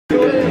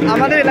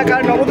আমাদের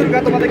এলাকার নবদুর্গা,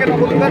 তোমাদেরকে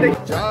নবদুর্গা দেখি।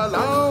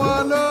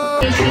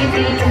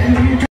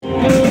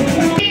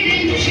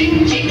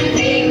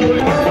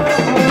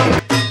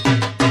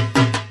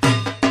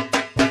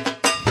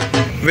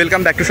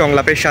 ওয়েলকাম ব্যাক টু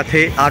সংলাপের সাথে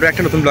আরও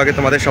একটা নতুন ব্লগে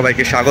তোমাদের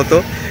সবাইকে স্বাগত।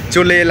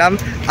 চলে এলাম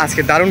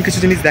আজকে দারুণ কিছু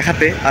জিনিস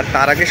দেখাতে। আর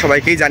তার আগে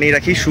সবাইকেই জানিয়ে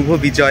রাখি শুভ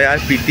বিজয়ার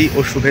প্রীতি ও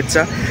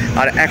শুভেচ্ছা।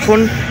 আর এখন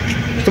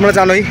তোমরা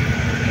জানোই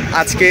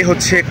আজকে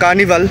হচ্ছে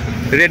কার্নিভাল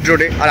রেড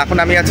রোডে। আর এখন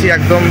আমি আছি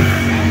একদম,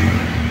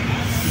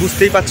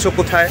 বুঝতেই পারছো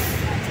কোথায়,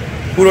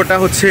 পুরোটা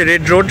হচ্ছে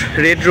রেড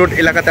রোড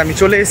এলাকাতে আমি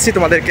চলে এসেছি।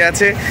 তোমাদেরকে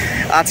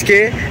আজকে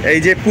এই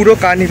যে পুরো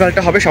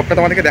কার্নিভালটা হবে সবটা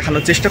তোমাদেরকে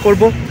দেখানোর চেষ্টা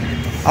করব।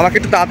 আমাকে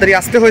একটু তাড়াতাড়ি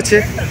আসতে হয়েছে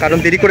কারণ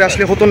দেরি করে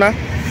আসলে হতো না।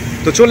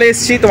 তো চলে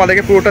এসেছি,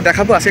 তোমাদেরকে পুরোটা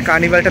দেখাবো। আজকে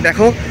কার্নিভালটা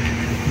দেখো,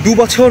 2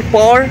 বছর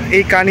পর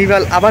এই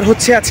কার্নিভাল আবার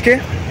হচ্ছে আজকে।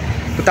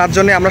 তো তার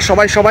জন্য আমরা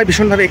সবাই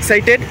ভীষণভাবে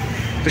এক্সাইটেড।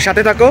 তো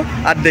সাথে থাকো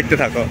আর দেখতে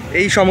থাকো।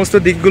 এই সমস্ত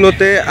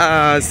দিকগুলোতে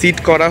সিট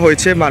করা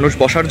হয়েছে মানুষ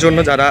বসার জন্য,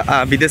 যারা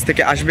বিদেশ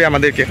থেকে আসবে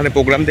আমাদেরকে এখানে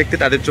প্রোগ্রাম দেখতে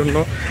তাদের জন্য।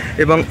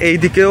 এবং এই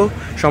দিকেও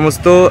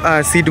সমস্ত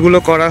সিটগুলো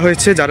করা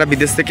হয়েছে যারা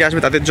বিদেশ থেকে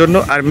আসবে তাদের জন্য।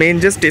 আর মেইন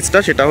যে স্টেজটা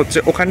সেটা হচ্ছে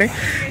ওখানে,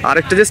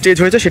 আরেকটা যে স্টেজ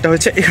হয়েছে সেটা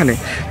হচ্ছে এখানে।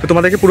 তো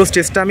তোমাদেরকে পুরো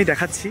স্টেজটা আমি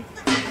দেখাচ্ছি।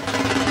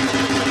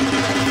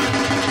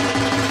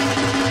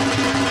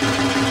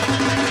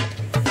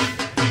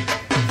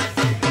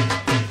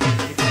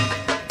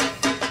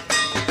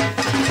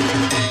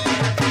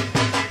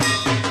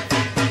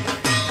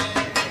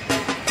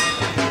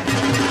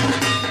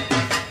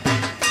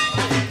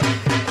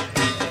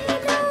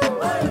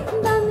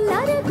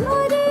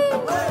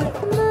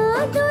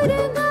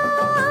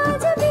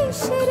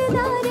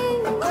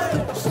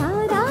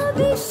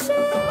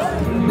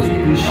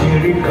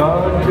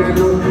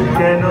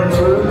 কেন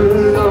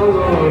চললো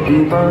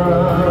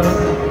বিমান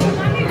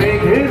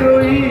মেঘের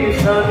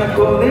ঈশান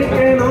কোণে,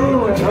 কেন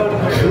ঝড়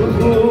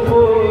শুধু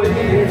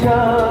বয়ে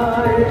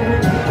যায়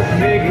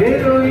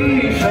মেঘের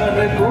ঈশান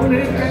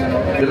কোণে।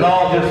 The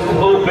largest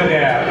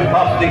open-air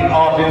plastic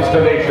art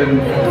installation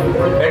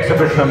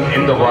exhibition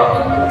in the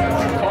world,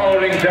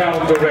 pouring down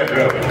the red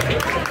road.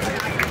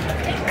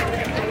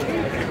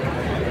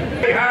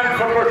 We have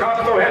from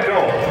Kolkata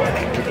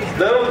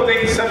the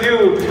opening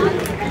salute.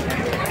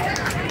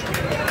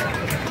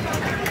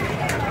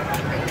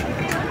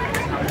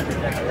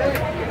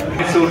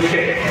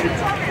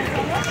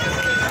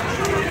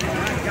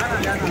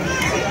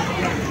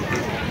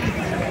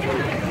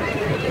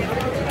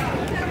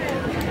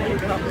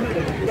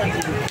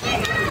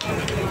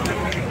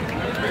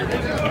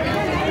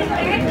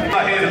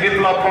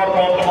 বিপ্লব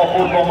পর্বত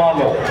অপূর্ব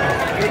মালো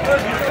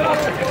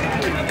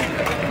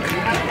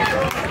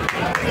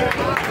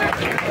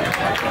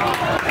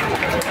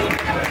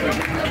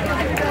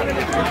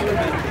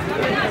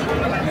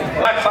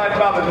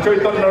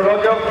চৈতন্য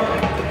রজক,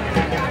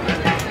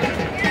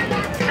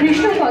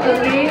 কৃষ্ণ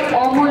পদকে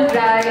অমল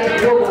রায়,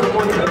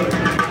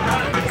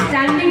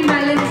 স্ট্যান্ডিং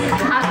ব্যালেন্স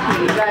হাতে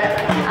এবার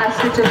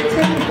আসতে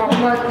চলেছে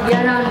মোহাম্মদ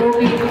ইয়ানা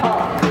নবী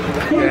হক।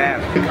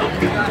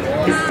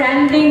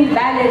 স্ট্যান্ডিং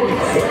ব্যালেন্স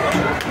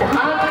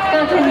হাত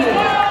কাঁধে নিয়ে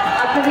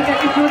আপনাদের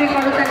কাছে জোরে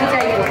করতালি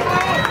চাইব।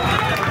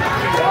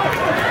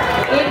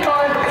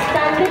 এরপর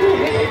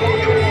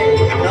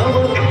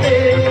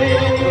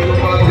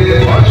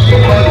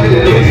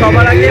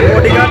সবার আগে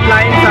বডিগার্ড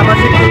লাইন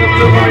সামাজিক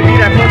সুরক্ষা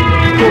কমিটির এখন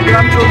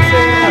প্রোগ্রাম চলছে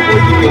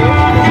ওইদিকে।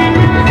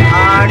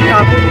 আর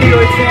ঠাকুরটি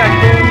রয়েছে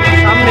একদম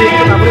সামনে,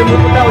 ঠাকুরের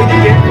মুখটা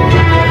ওইদিকে।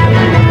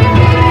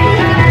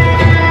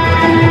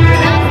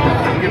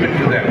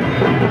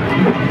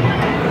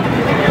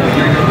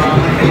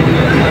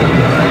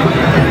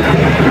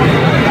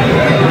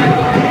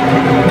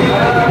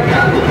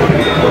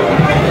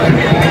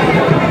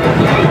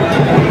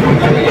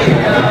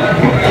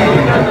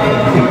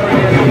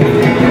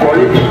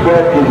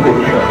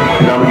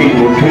 নামটির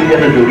মধ্যেই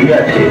যেন জড়িয়ে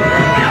আছে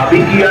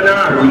সাবেকিয়ানা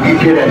আর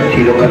ঐতিহ্যের এক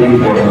চিরকালীন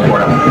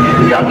পরম্পরা।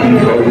 জাতি,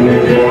 ধর্ম,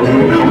 বর্ণ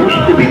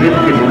সমস্ত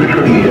বিভেদকে দূরে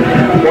সরিয়ে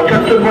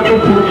 75 বছর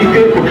পূর্তিতে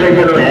কোথায়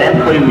যেন এক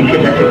হয়ে মিশে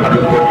গেছে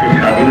ভারতবর্ষের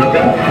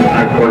স্বাধীনতা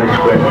আর কলেজ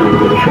স্কোয়ার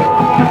দুর্গোৎসব।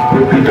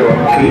 প্রকৃত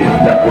অর্থে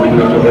তা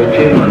পরিণত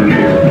হয়েছে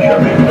মানুষের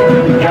উৎসবে,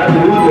 যার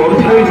মূল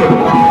মন্ত্রই হল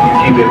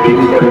জীবে প্রেম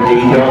করে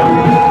যেই জন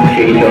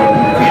সেই জন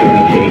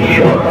সেবিছে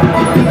ঈশ্বর।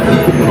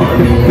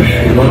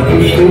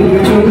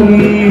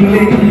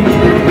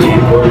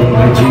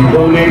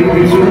 জীবনের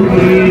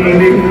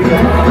জমিনে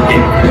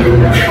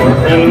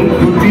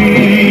সহানুভূতি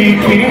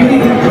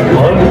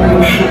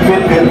মানুষ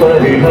পেতে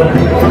পারে না,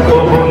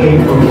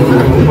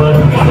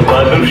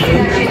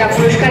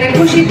 পুরস্কারে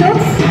ভূষিত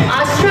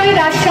আশ্রয়ের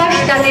আশ্বাস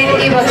তাদের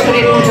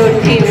এবছরের পুজোর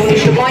থিম।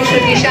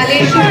 1965 সালে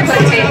শুরু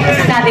হয়েছে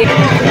তাদের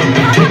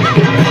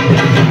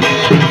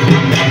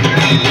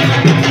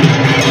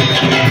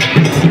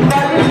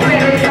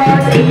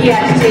এগিয়ে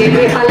আসছে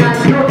বেহালার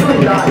নতুন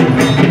দল।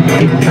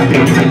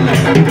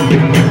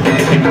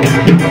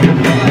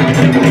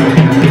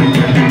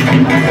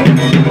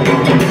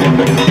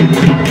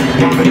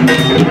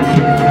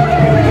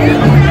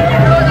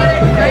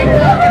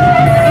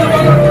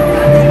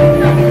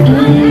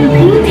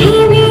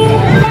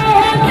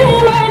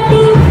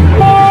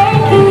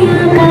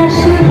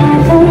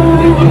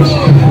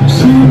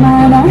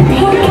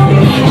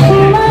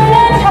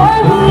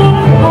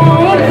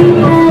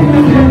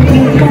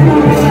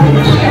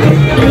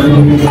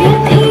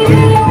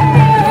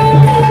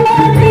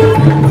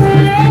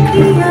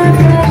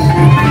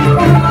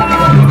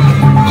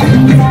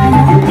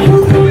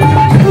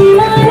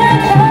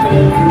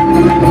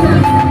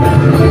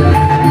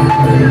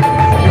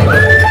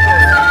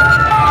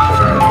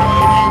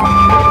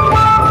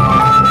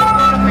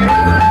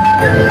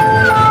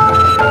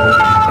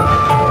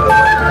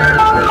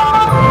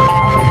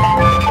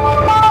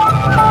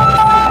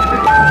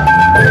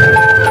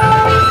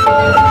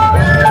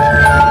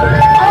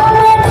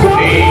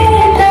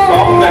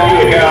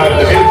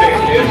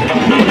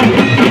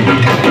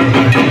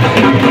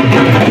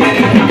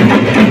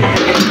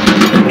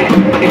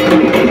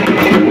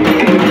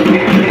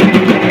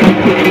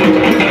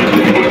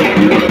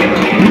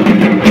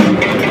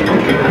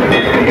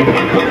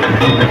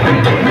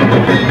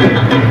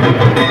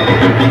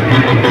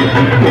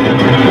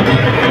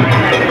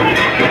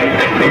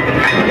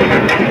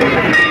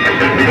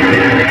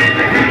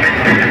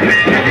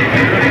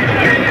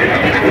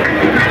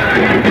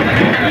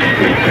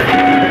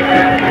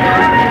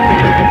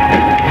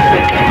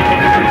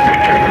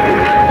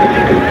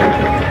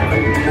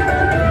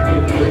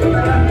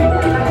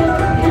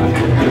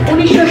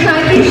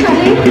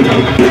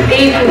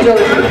 এই পুজোর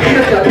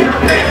সূচনা।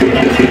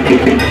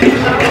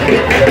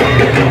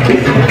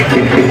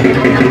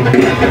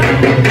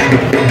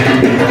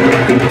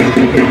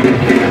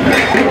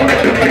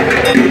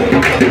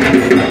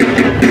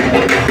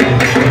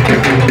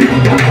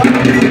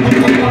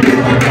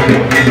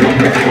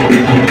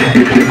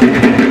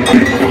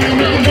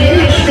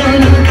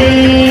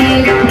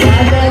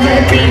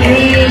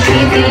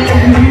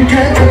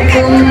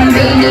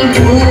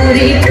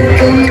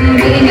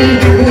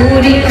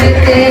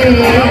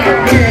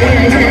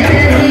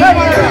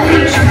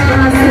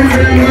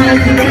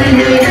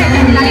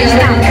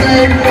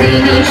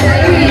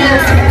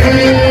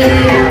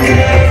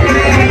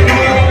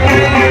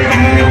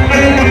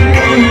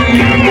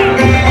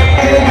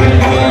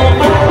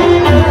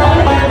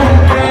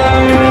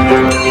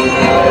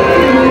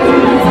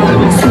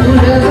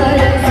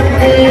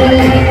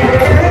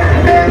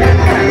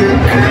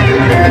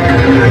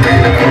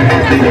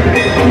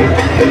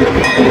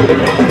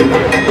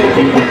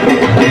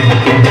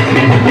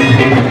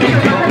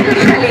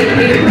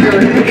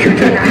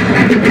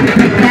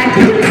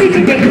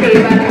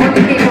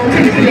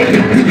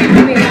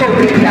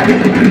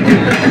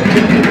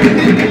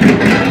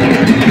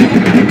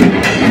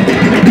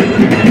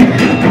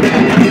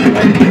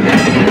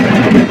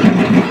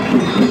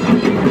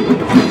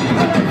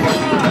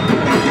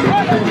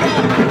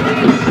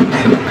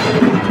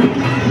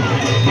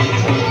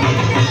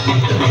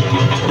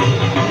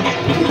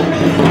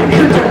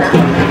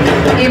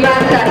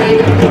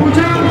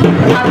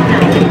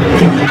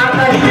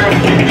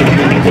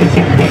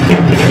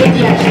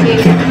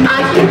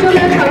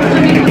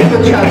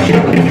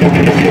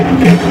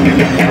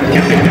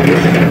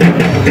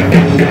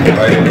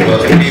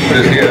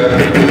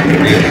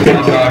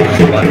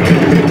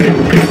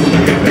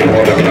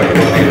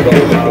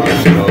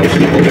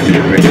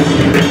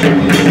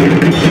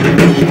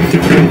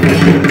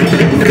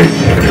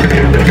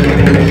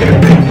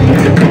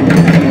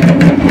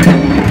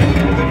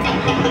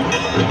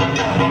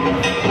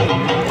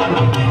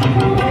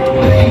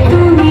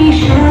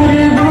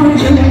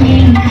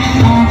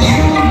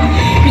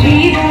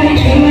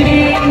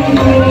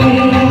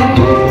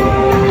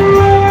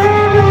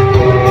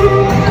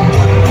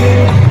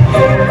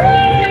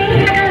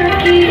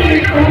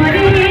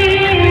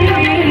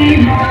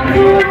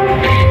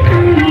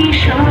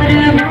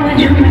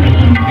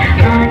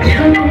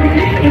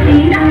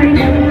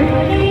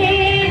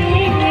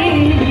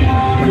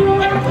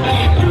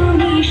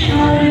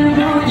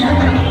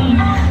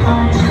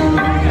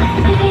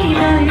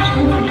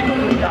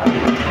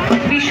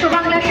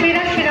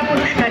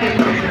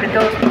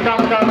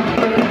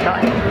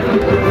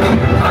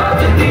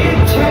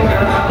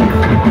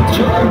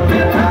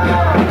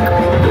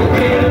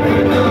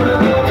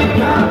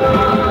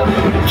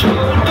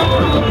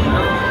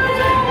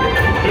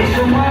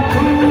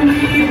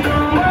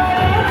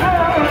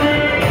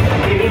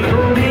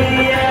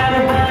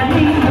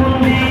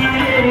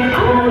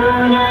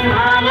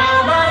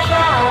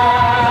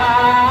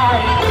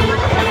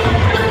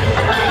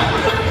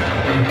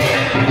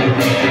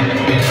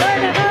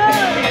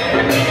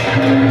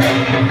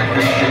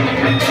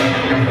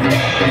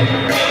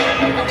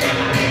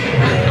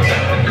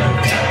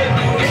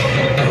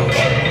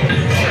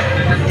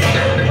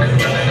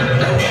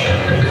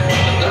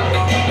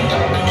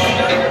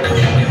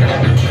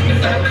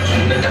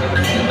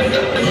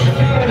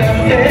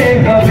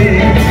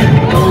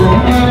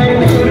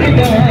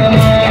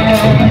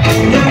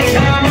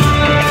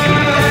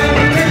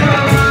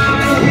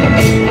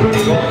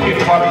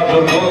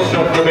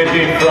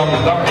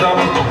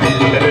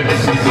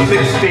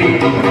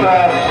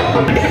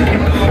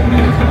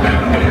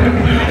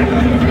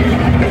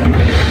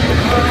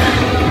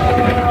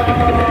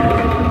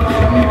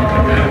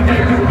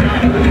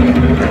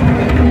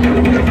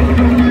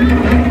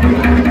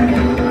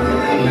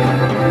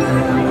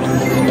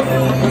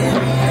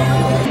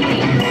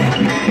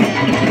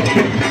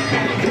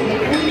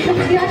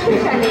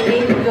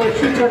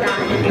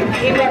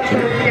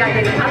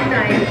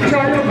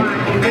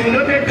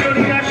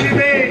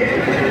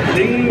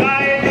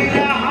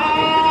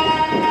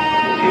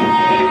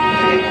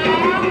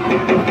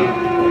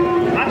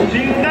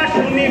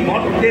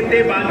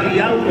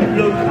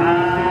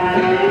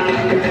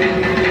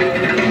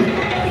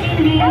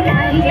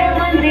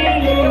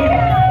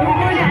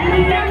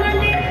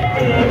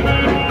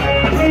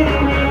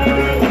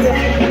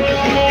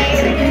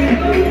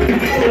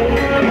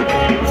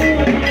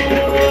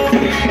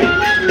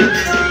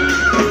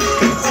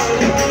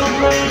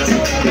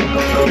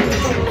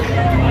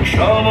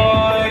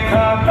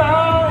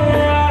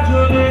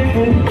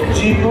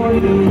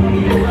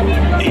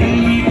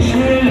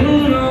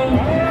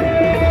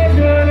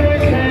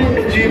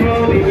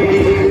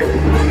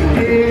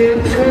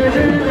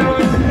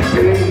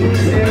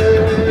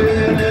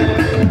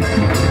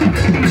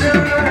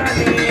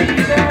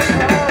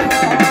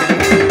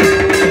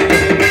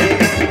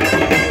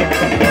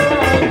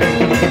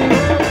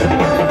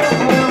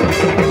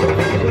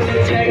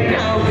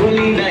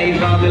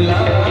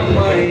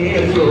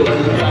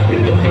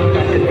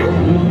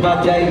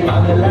 বাজাই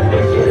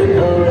বাংলাদেশের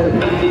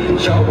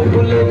সব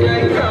ভুলে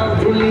যাই তা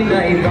ভুলি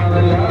নাই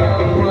বাংলা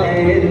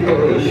মায়ের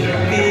দোষ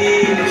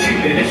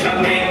শিবের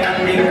সামনে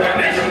নাতি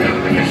প্রবেশ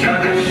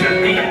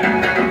সরস্বতী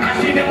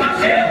আশ্বিন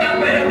মাসে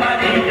বাপের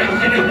বাড়ি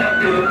আসেন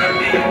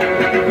ঠাকুরপতি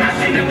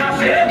আশ্বিন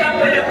মাসে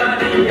বাপের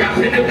বাড়ি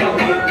আসেন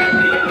ঠাকুরপতি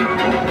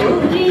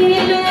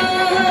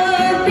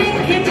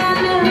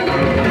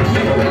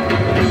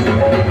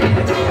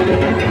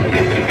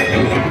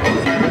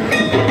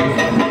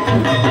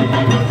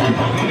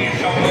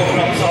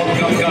from South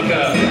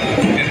Kolkata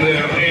in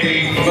their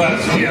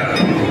 81st year.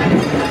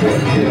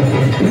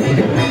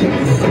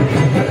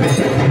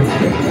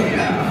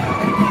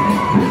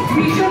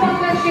 বিশ্ব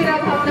বাংলা সেরা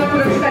ভাবনা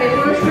পুরস্কারে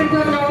পুরস্কৃত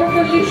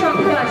নবপল্লী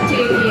সংঘ আসছে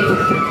এগিয়ে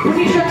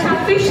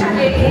 1926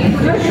 সালে এই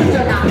পুজোর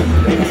সূচনা।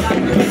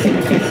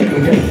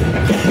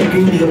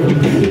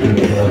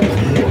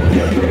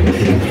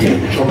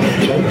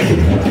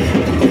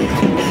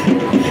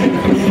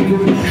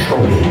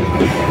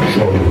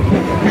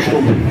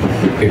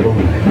 এবং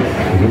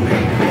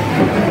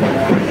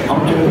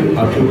আমাদের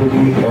 18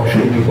 দিন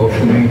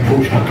অষ্টমী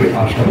পোশাকে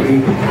আশাকে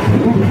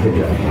দূর হয়ে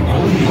যায়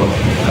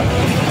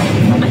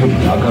মুখের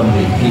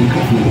আগামী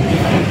একটু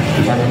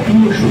তার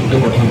পুরো সত্য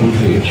কথা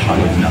বলতে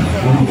ছাড়েন না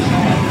কোনো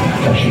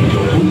তা সে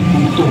যতই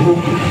মুক্ত হোক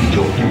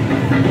যত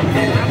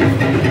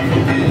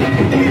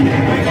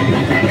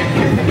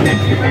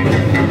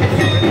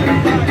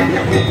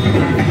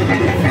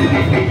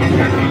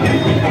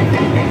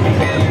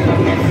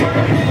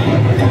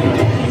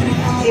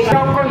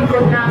রঙ্গন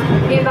কন্যা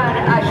এবার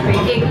আসবে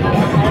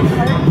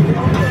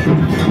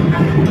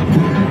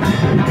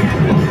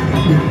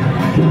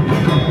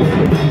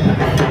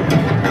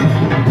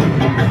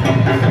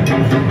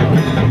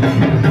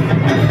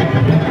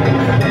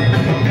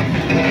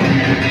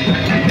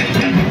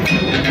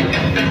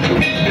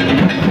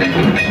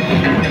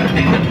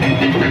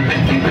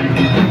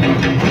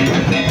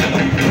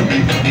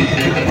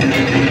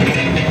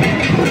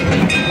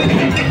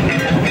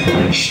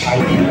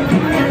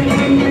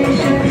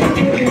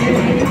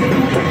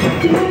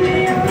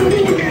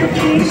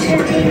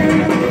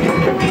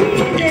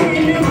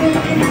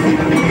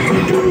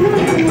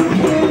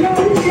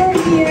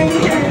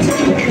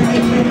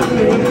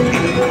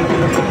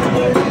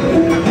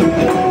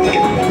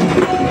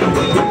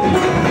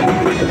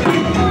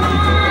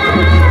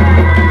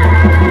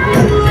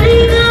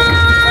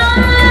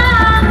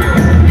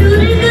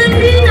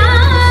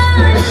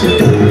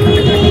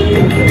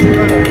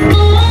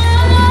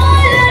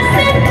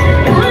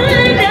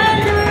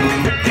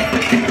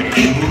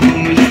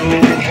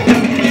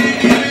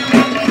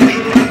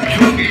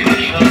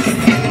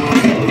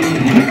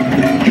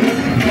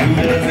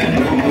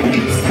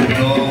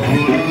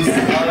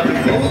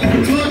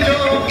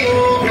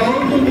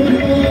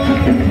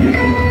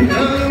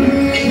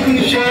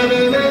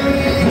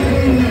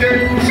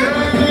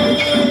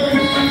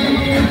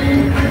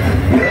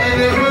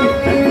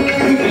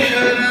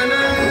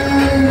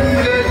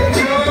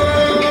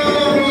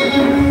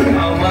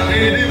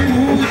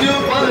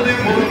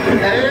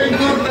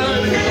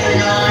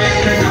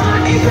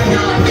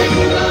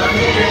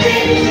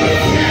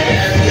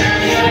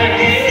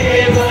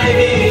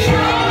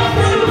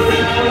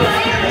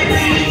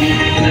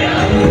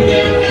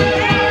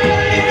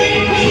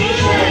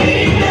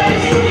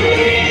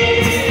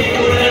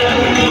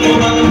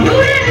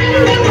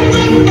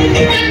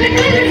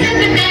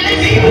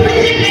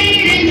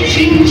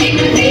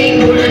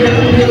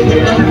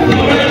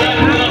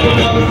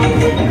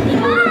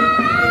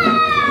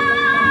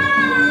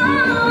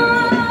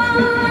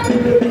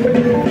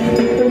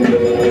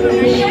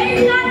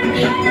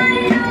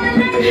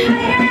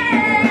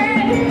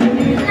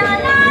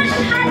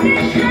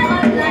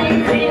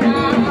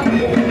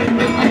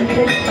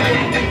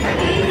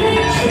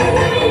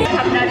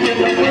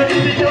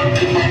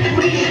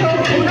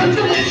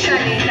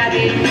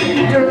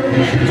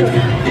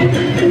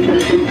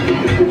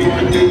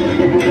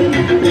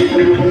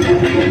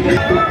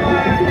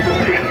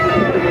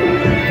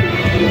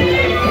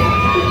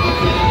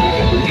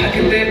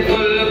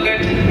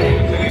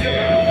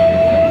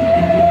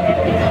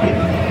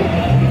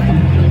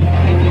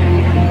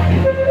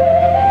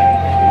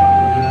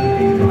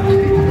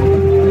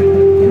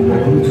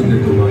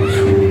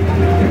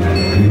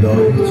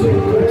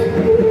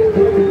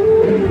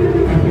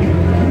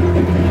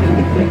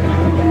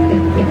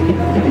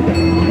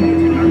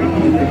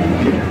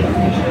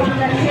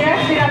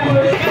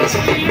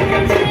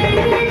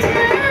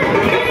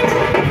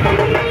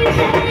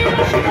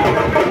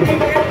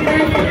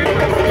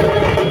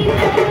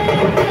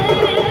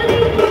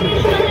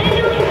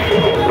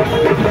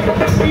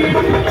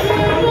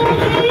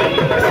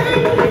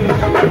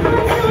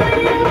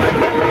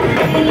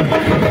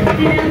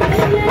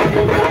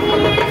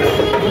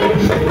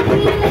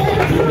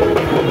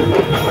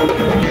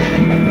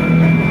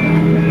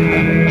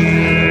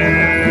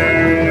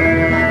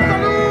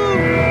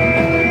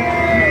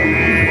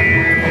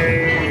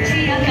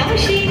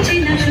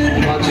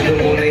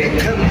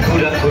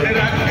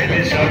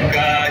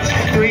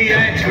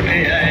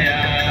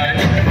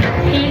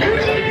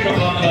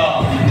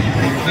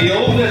the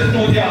oldest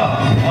puja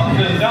up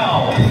till now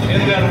in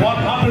their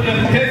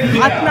 110th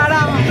year,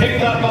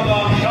 kicked up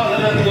about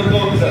Kolkata Durga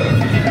Puja.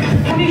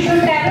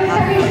 1913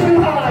 সালে শুরু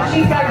হওয়া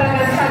শিববার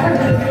বাগান সাধু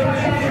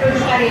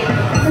পুরস্কারে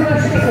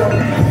পুরস্কৃত।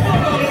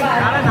 এবার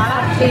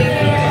আসছে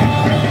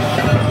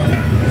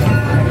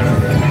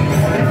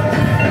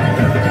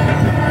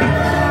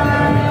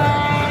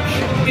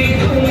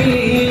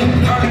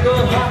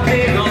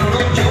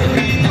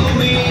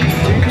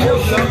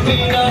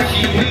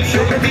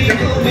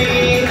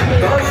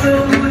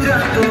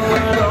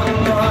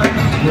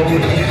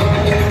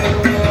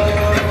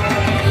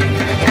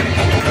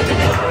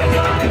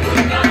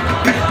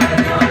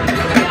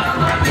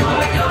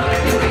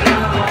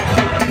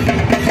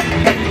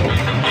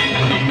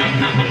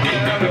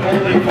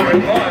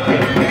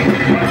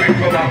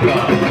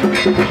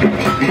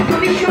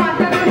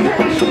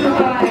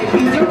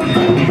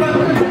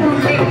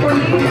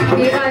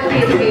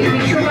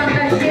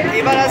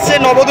এবার আসছে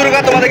নবদুর্গা।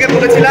 তোমাদেরকে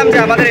বলেছিলাম যে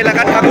আমাদের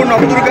এলাকার ঠাকুর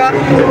নবদুর্গা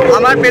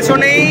আমার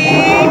পেছনেই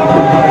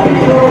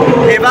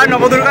এবার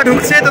নবদুর্গা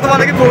ঢুকছে, তো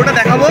তোমাদেরকে পুরোটা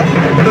দেখাবো,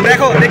 তো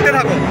দেখো, দেখতে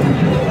থাকো।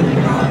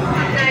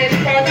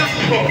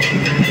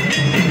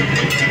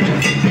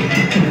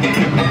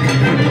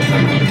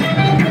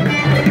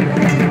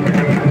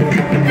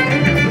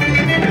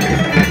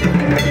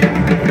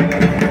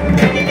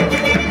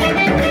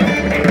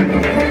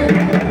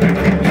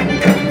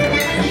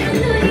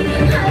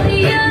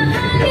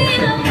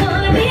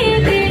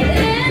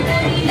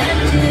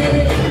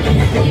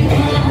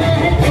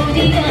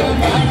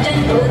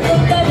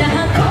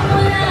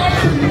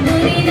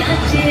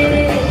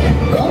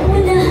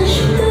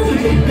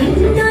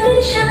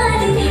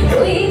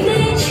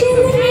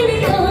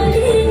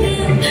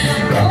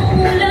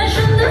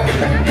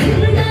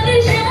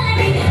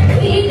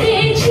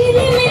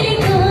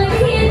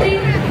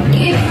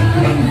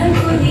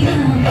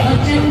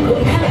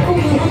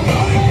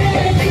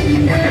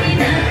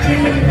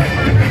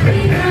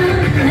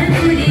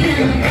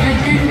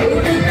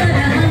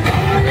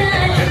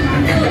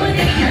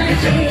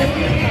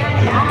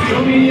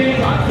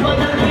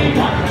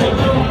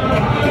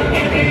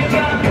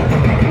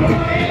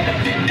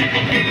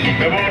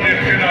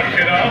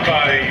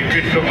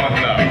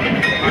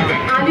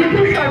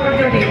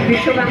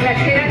 বিশ্ব বাংলা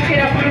সেরা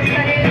সেরা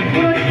পুরস্কারে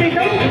পুরস্কৃত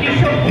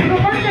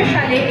 1949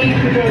 সালে এই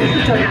পুজোর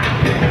সূচনা।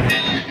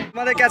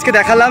 আমাদেরকে আজকে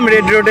দেখালাম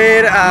রেড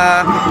রোডের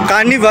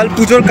কার্নিভাল,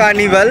 পুজোর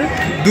কার্নিভাল।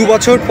 2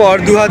 বছর পর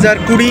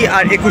 2020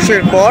 আর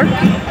 21-এর পর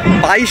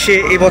 22-এ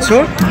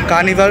এবছর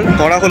কার্নিভাল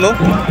করা হলো।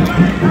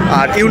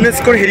 আর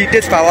ইউনেস্কোর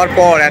হেরিটেজ পাওয়ার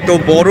পর এত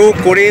বড়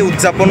করে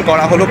উদযাপন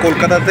করা হলো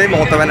কলকাতাতে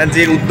মমতা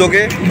ব্যানার্জির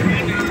উদ্যোগে।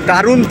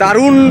 দারুণ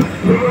দারুণ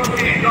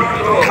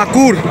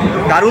ঠাকুর,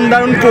 দারুণ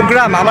দারুণ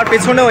প্রোগ্রাম। আমার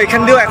পেছনেও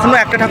এখান দিয়েও এখনও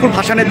একটা ঠাকুর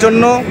ভাসানের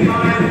জন্য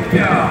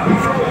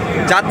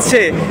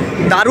যাচ্ছে।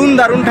 দারুণ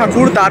দারুণ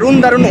ঠাকুর, দারুণ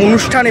দারুণ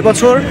অনুষ্ঠান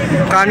এবছর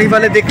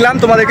কার্নিভালে দেখলাম।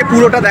 তোমাদেরকে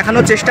পুরোটা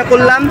দেখানোর চেষ্টা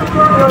করলাম।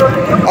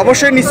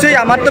 অবশ্যই নিশ্চয়ই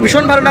আমার তো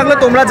ভীষণ ভালো লাগলো।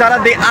 তোমরা যারা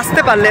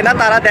আসতে পারলে না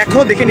তারা দেখো,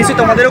 দেখে নিশ্চয়ই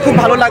তোমাদেরও খুব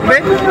ভালো লাগবে।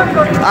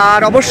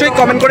 আর অবশ্যই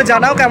কমেন্ট করে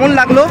জানাও কেমন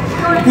লাগলো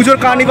পুজোর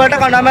কার্নিভালটা।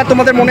 কারণ আমার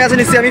তোমাদের মনে আছে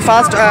নিশ্চয়ই আমি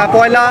ফার্স্ট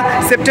 1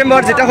 সেপ্টেম্বর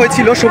যেটা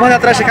হয়েছিল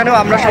শোভাযাত্রা, সেখানেও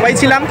আমরা সবাই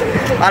ছিলাম।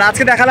 আর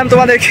আজকে দেখালাম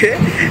তোমাদেরকে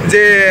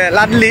যে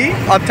লাডলি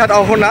অর্থাৎ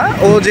অহনা,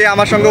 ও যে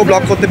আমার সঙ্গে ও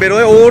ব্লগ করতে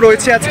বেরোয়, ও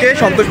রয়েছে আজকে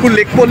সন্তোষপুর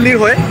লেকপল্লির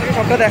হয়ে।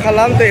 সবটা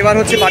দেখালাম। তো এবার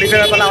হচ্ছে বাড়ি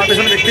ফেরার পালা। আমার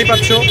পেছনে দেখতেই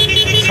পাচ্ছ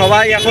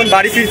সবাই এখন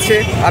বাড়ি ফিরছে,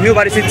 আমিও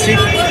বাড়ি ফিরছি।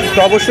 তো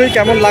অবশ্যই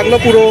কেমন লাগলো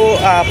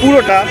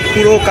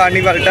পুরো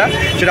কার্নিভালটা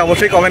সেটা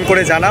অবশ্যই কমেন্ট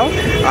করে জানাও।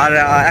 আর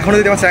এখনও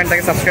যদি আমার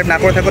চ্যানেলটাকে সাবস্ক্রাইব না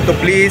করে থাকো তো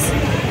প্লিজ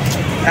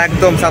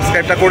একদম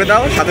সাবস্ক্রাইবটা করে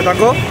দাও, সাথে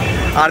থাকো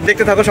আর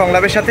দেখতে থাকো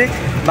সংলাপের সাথে।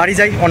 বাড়ি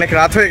যাই, অনেক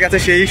রাত হয়ে গেছে,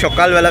 সেই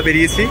সকালবেলা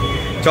বেরিয়েছি।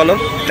 চলো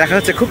দেখা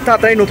হচ্ছে খুব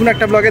তাড়াতাড়ি নতুন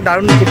একটা ব্লগে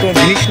দারুণ নতুন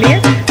জিনিস নিয়ে।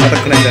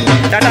 ততক্ষণের জন্য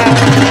টাটা।